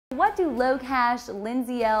what do LoCash,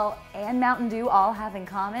 Lindsay Ell, and Mountain Dew all have in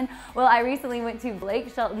common? Well, I recently went to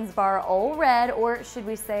Blake Shelton's bar, Ole Red, or should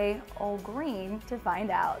we say Ole Green, to find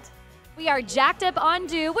out. We are jacked up on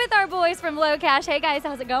Dew with our boys from LoCash. Hey guys,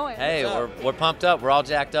 how's it going? Hey, we're pumped up. We're all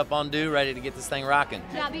jacked up on Dew, ready to get this thing rocking.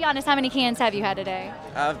 Now, be honest, how many cans have you had today?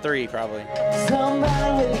 3 probably.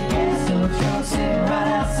 Somebody with a gas so drunk, sitting right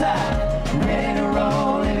outside, ready to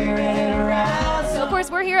roll, if you're ready to ride. So of course,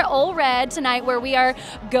 we're here at Ole Red tonight where we are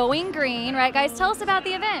going green, right guys? Tell us about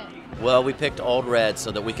the event. Well, we picked Ole Red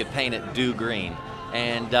so that we could paint it Dew green.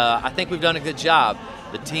 And I think we've done a good job.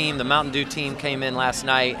 The Mountain Dew team came in last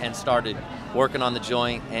night and started working on the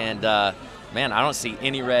joint, and man, I don't see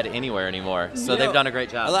any red anywhere anymore. So they've done a great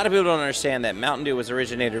job. A lot of people don't understand that Mountain Dew was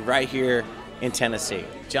originated right here in Tennessee.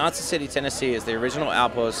 Johnson City, Tennessee is the original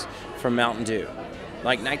outpost for Mountain Dew,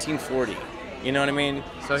 like 1940. You know what I mean?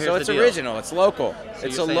 So it's original, it's local. So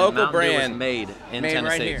it's you're a saying local Mountain Dew brand was made in Tennessee.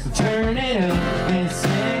 right here. Turn it up and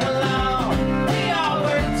sing along. We all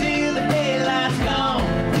work till the daylight's gone.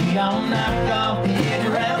 We all knock off the end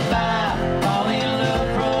around 5. Fall in love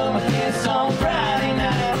from a kiss on Friday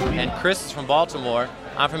night. And Chris is from Baltimore.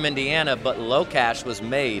 I'm from Indiana, but LoCash was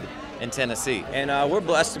made in Tennessee. And we're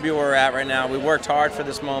blessed to be where we're at right now. We worked hard for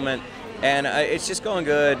this moment, and it's just going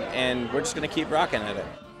good, and we're just going to keep rocking at it.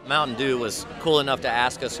 Mountain Dew was cool enough to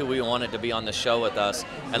ask us who we wanted to be on the show with us,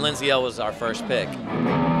 and Lindsay Ell was our first pick.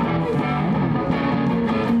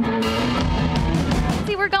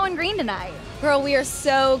 See, we're going green tonight. Girl, we are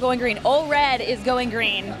so going green. Ole Red is going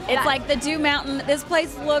green. It's like the Dew Mountain. This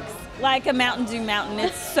place looks like a Mountain Dew mountain.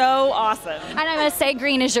 It's so awesome. And I must say,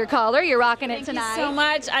 green is your color. You're rocking it tonight. Thank you so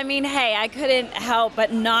much. I mean, hey, I couldn't help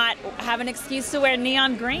but not have an excuse to wear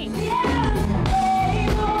neon green.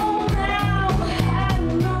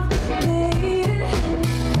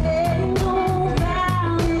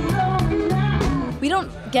 We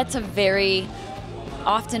don't get to very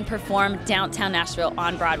often perform downtown Nashville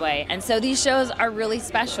on Broadway, and so these shows are really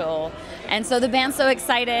special, and so the band's so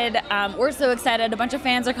excited, we're so excited, a bunch of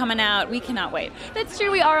fans are coming out, we cannot wait. That's true,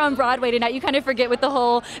 we are on Broadway tonight. You kind of forget with the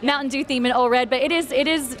whole Mountain Dew theme in Ole Red, but it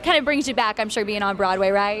is kind of brings you back, I'm sure, being on Broadway,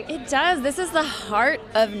 right? It does. This is the heart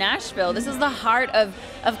of Nashville. This is the heart of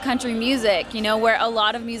country music, you know, where a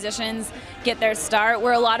lot of musicians get their start,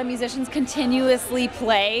 where a lot of musicians continuously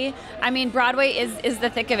play. I mean, Broadway is the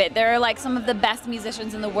thick of it. There are like some of the best musicians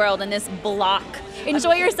in the world in this block.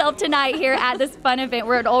 Enjoy yourself tonight here at this fun event.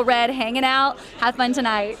 We're at Ole Red hanging out. Have fun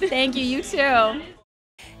tonight. Thank you, you too.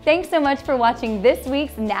 Thanks so much for watching this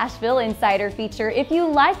week's Nashville Insider feature. If you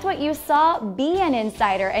liked what you saw, be an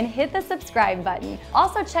insider and hit the subscribe button.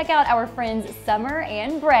 Also check out our friends Summer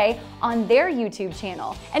and Bray on their YouTube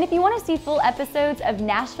channel. And if you want to see full episodes of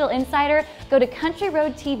Nashville Insider, go to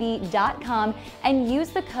countryroadtv.com and use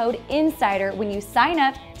the code INSIDER when you sign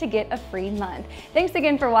up to get a free month. Thanks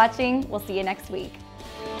again for watching. We'll see you next week.